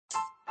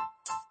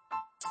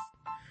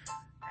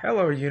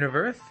Hello,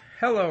 universe.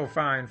 Hello,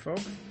 fine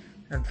folks.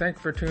 And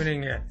thanks for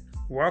tuning in.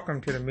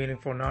 Welcome to the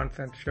Meaningful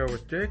Nonsense Show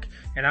with Jake,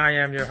 and I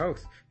am your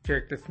host,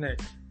 Jake the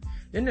Snake.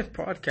 In this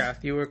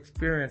podcast, you will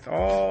experience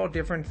all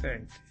different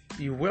things.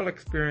 You will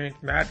experience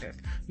madness.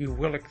 You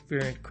will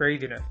experience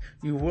craziness.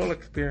 You will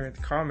experience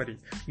comedy.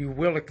 You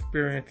will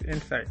experience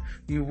insight.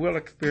 You will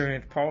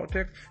experience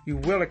politics. You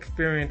will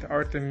experience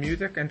arts and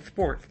music and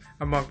sports,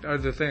 amongst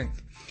other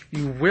things.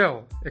 You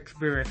will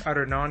experience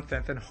utter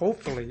nonsense, and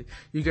hopefully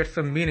you get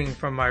some meaning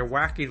from my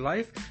wacky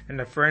life and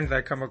the friends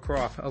I come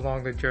across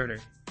along the journey.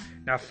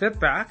 Now sit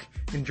back,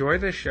 enjoy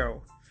this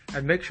show,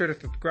 and make sure to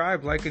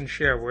subscribe, like, and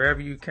share wherever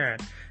you can,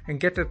 and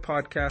get this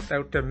podcast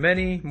out to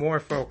many more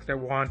folks that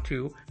want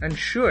to and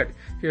should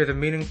hear the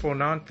Meaningful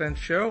Nonsense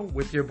Show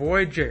with your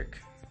boy Jake.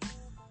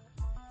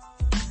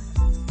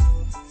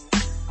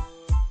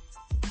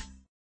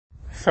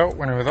 So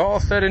when it was all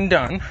said and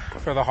done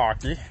for the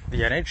hockey,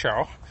 the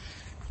NHL,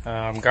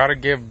 gotta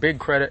give big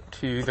credit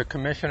to the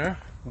commissioner,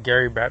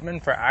 Gary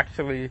Bettman, for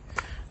actually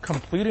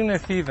completing the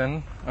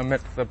season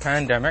amidst the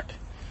pandemic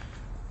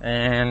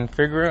and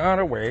figuring out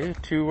a way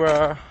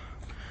to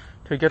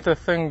get this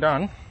thing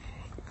done,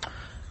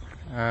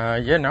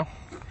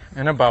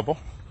 in a bubble.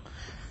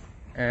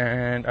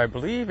 And I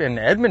believe in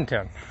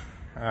Edmonton,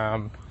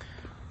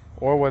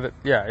 or was it?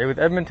 Yeah, it was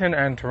Edmonton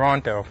and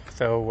Toronto.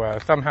 So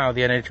somehow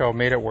the NHL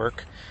made it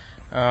work.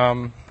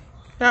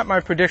 My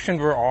predictions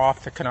were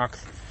off. The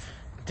Canucks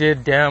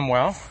did damn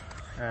well,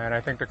 and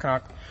I think the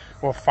Canucks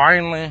will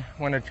finally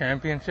win a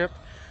championship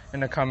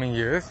in the coming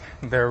years.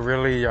 They're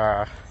really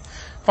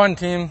fun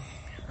team.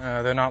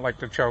 They're not like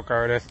the choke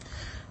artists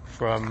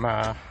from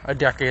a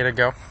decade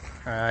ago.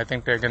 I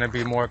think they're going to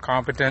be more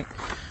competent,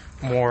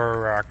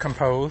 more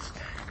composed,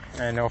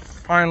 and they'll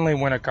finally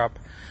win a cup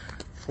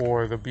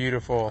for the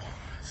beautiful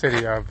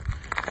city of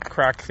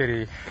Crack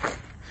City,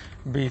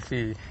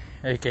 BC,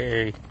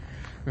 aka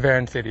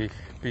Van City,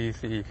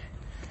 BC,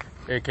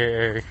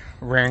 aka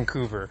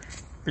Vancouver,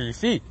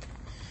 BC.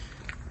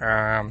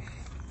 The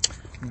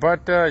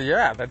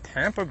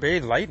Tampa Bay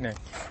Lightning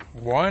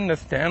won the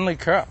Stanley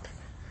Cup,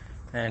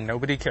 and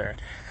nobody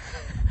cared.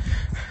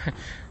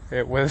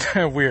 It was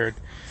weird.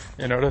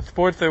 You know, the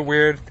sports are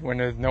weird when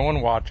there's no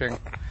one watching.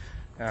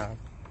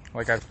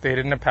 Like I've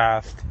stated in the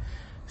past,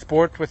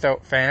 sports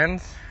without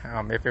fans,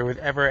 if it was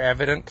ever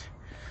evident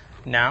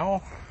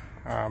now,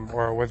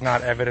 or was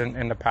not evident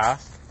in the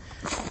past,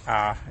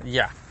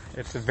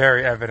 it's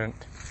very evident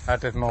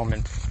at this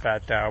moment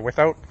that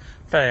without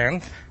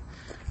fans,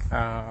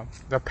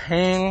 the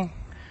paying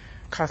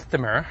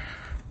customer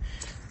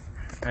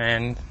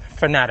and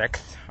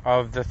fanatics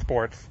of the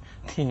sports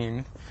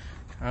team,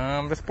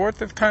 the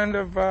sports is kind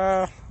of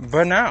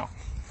banal.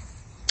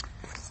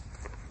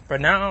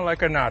 Banal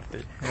like a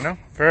Nazi, you know?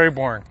 Very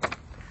boring.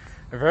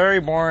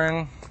 Very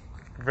boring,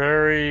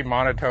 very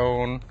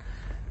monotone,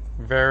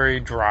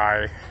 very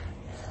dry.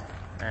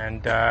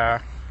 And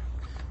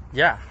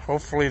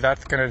hopefully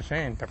that's gonna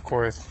change. Of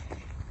course,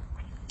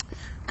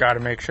 gotta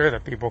make sure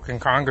that people can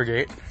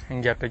congregate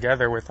and get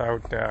together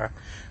without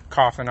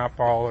coughing up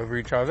all over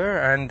each other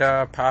and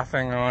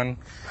passing on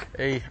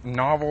a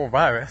novel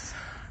virus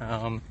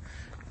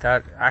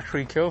that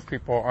actually kills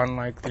people,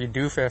 unlike the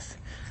doofus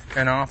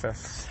in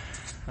office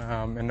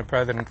in the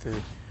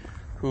presidency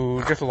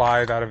who just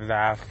lies out of his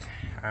ass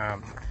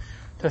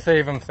to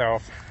save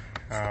himself,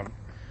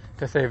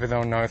 to save his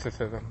own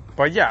narcissism.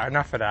 But yeah,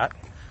 enough of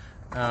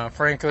that.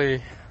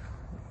 Frankly,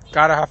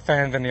 gotta have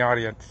fans in the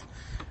audience.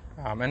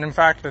 And in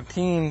fact, the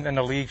team and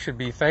the league should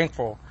be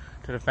thankful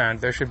to the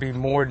fans. There should be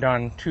more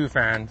done to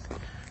fans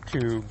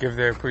to give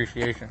their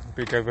appreciation.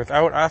 Because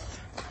without us,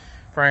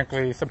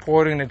 frankly,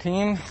 supporting the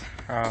team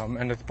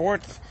and the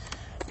sports,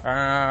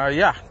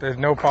 there's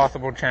no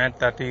possible chance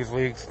that these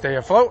leagues stay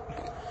afloat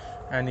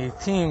and these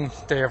teams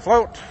stay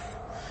afloat.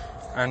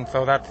 And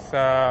so that's,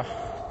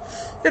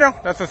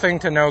 that's a thing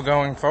to know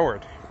going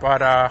forward.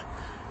 But,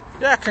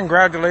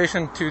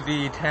 congratulations to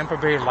the Tampa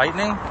Bay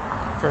Lightning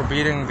for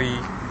beating the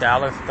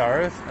Dallas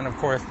Stars, and of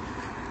course,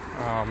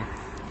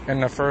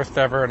 in the first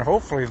ever and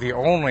hopefully the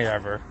only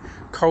ever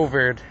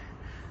COVID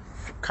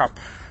Cup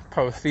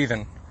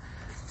postseason.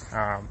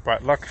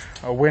 But look,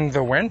 a win's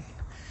a win,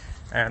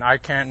 and I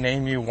can't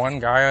name you one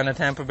guy on the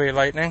Tampa Bay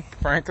Lightning,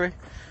 frankly,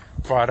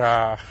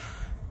 but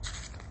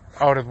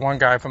there's one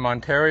guy from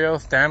Ontario,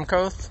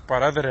 Stamkos,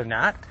 but other than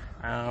that,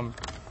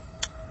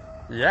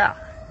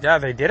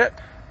 they did it.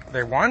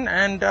 They won,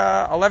 and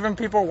 11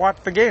 people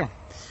watched the game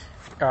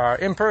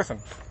in person.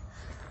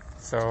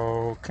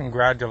 So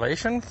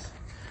congratulations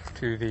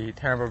to the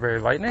Tampa Bay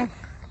Lightning.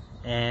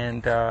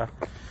 And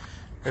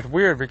it's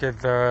weird because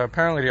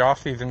apparently the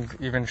off season's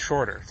even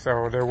shorter.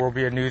 So there will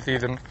be a new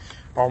season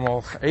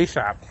almost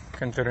ASAP,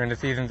 considering the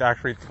season's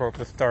actually supposed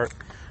to start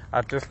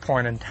at this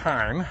point in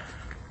time.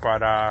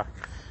 But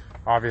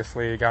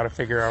obviously you got to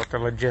figure out the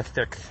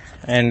logistics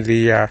and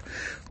the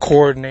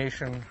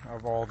coordination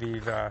of all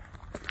these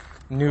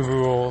new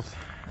rules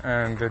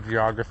and the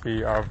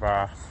geography of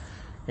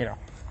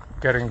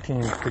getting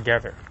teams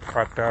together.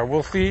 But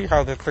we'll see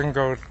how this thing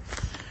goes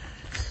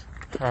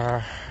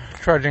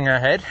trudging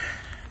ahead.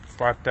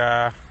 But,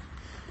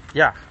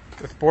 yeah,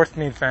 the sports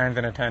need fans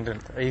in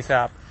attendance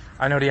ASAP.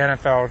 I know the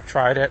NFL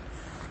tried it.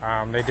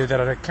 They did that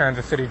at a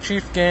Kansas City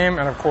Chiefs game,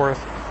 and of course,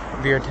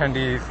 the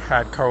attendees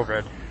had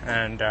COVID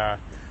and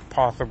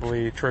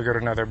possibly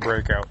triggered another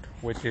breakout,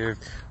 which is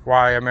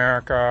why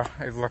America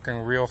is looking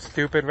real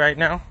stupid right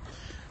now,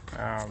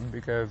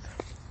 because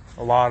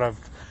a lot of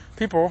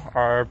people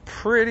are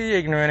pretty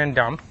ignorant and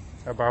dumb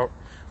about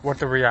what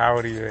the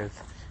reality is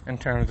in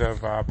terms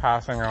of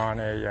passing on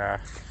a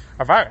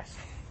virus.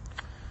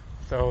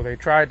 So they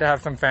tried to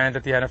have some fans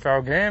at the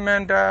NFL game,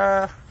 and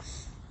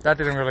that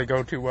didn't really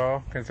go too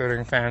well,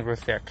 considering fans were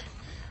sick.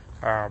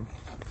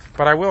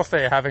 But I will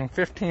say, having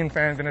 15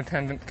 fans in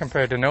attendance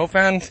compared to no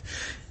fans,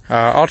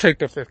 I'll take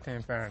the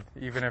 15 fans,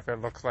 even if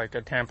it looks like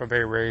a Tampa Bay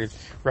Rays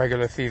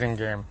regular season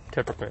game,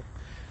 typically,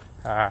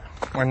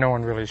 when no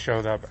one really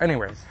shows up.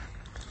 Anyways,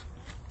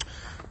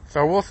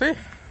 so we'll see.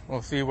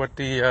 We'll see what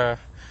the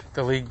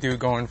league do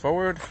going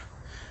forward.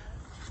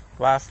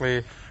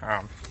 Lastly,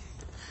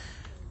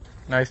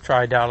 nice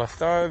try, Dallas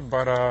Stars,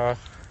 but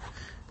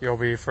you'll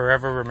be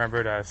forever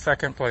remembered as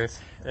second place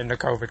in the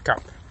COVID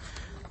Cup.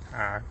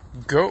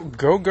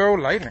 Go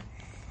Lightning.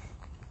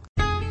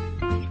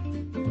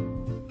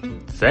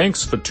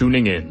 Thanks for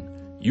tuning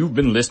in. You've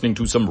been listening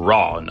to some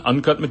raw and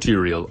uncut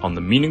material on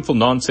the Meaningful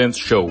Nonsense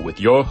Show with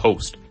your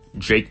host,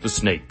 Jake the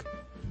Snake.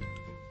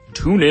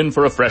 Tune in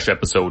for a fresh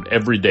episode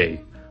every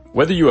day.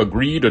 Whether you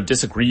agreed or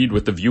disagreed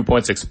with the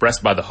viewpoints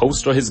expressed by the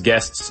host or his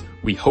guests,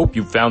 we hope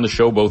you found the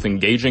show both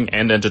engaging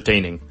and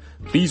entertaining.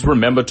 Please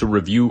remember to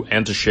review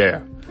and to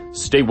share.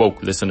 Stay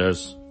woke,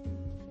 listeners.